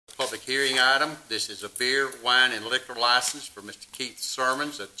public hearing item. This is a beer, wine, and liquor license for Mr. Keith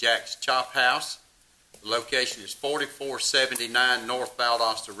Sermons of Jack's Chophouse. The location is 4479 North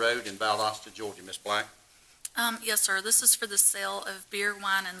Valdosta Road in Valdosta, Georgia. Ms. Black? Yes, sir. This is for the sale of beer,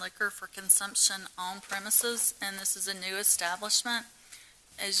 wine, and liquor for consumption on premises, and this is a new establishment.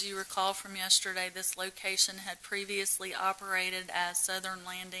 As you recall from yesterday, this location had previously operated as Southern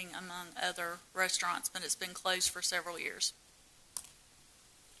Landing, among other restaurants, but it's been closed for several years.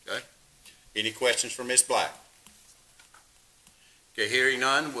 Okay. Any questions for Ms. Black? Okay, hearing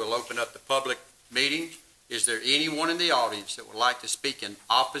none, we'll open up the public meeting. Is there anyone in the audience that would like to speak in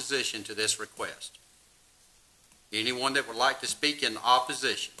opposition to this request? Anyone that would like to speak in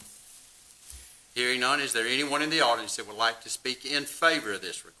opposition? Hearing none, is there anyone in the audience that would like to speak in favor of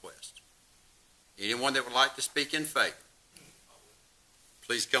this request? Anyone that would like to speak in favor?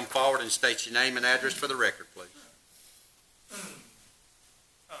 Please come forward and state your name and address for the record, please.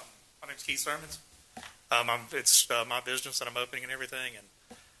 My name's Keith Sermons. It's my business that I'm opening and everything, and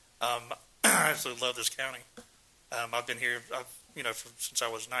I absolutely love this county. I've been here, since I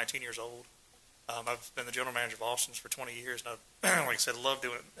was 19 years old. I've been the general manager of Austin's for 20 years, and like I said, I love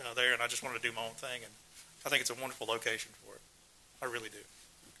doing it there, and I just wanted to do my own thing, and I think it's a wonderful location for it. I really do.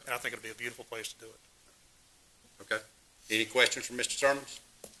 Okay. And I think it'll be a beautiful place to do it. Okay. Any questions from Mr. Sermons?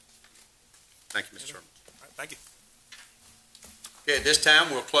 Thank you, Mr. Sermons. All right, thank you. Okay, at this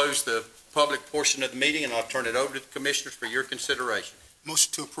time, we'll close the public portion of the meeting, and I'll turn it over to the commissioners for your consideration.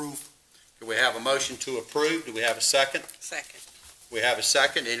 Motion to approve. Do we have a motion to approve? Do we have a second? Second. We have a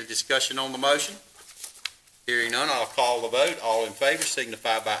second. Any discussion on the motion? Hearing none, I'll call the vote. All in favor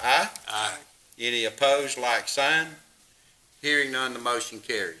signify by aye. Aye. Any opposed, like sign. Hearing none, the motion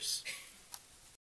carries.